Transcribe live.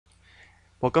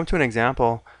Welcome to an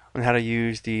example on how to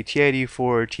use the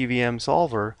TI84 TVM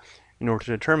Solver in order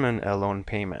to determine a loan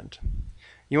payment.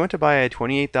 You want to buy a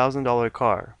 $28,000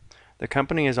 car. The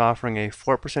company is offering a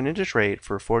 4% interest rate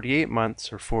for 48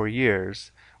 months or 4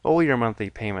 years. What will your monthly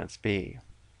payments be?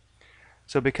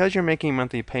 So because you're making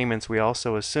monthly payments, we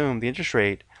also assume the interest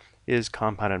rate is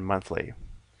compounded monthly.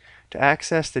 To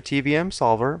access the TVM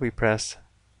Solver, we press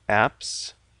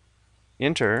Apps,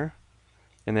 Enter,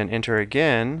 and then Enter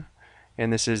again,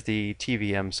 and this is the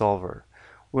TVM Solver.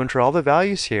 We'll enter all the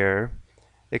values here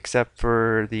except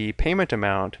for the payment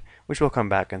amount, which we'll come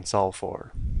back and solve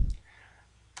for.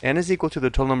 N is equal to the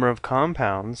total number of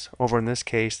compounds, over in this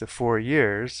case the 4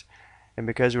 years, and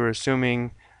because we're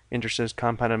assuming interest is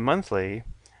compounded monthly,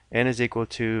 N is equal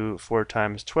to 4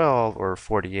 times 12, or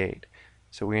 48.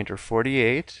 So we enter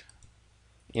 48,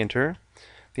 enter.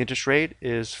 The interest rate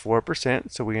is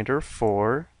 4%, so we enter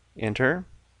 4, enter.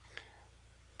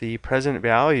 The present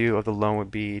value of the loan would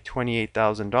be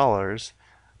 $28,000,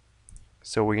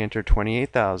 so we enter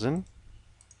 28,000,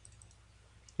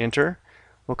 enter.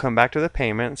 We'll come back to the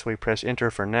payment, so we press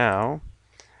enter for now.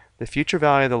 The future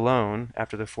value of the loan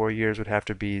after the 4 years would have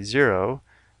to be 0,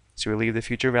 so we leave the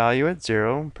future value at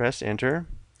 0, press enter.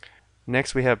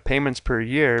 Next we have payments per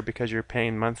year. Because you're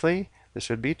paying monthly,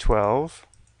 this would be 12,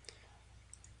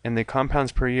 and the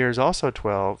compounds per year is also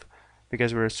 12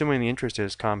 because we're assuming the interest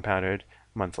is compounded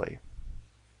monthly.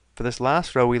 For this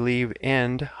last row, we leave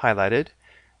end highlighted.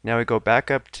 Now we go back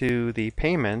up to the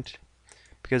payment.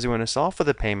 Because we want to solve for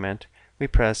the payment, we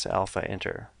press alpha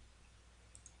enter.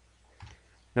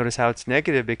 Notice how it's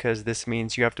negative because this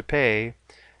means you have to pay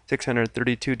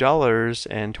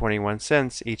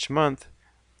 $632.21 each month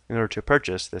in order to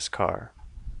purchase this car.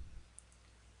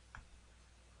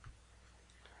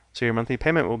 So your monthly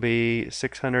payment will be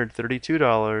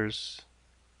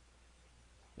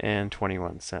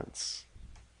 $632.21.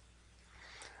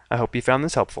 I hope you found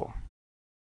this helpful.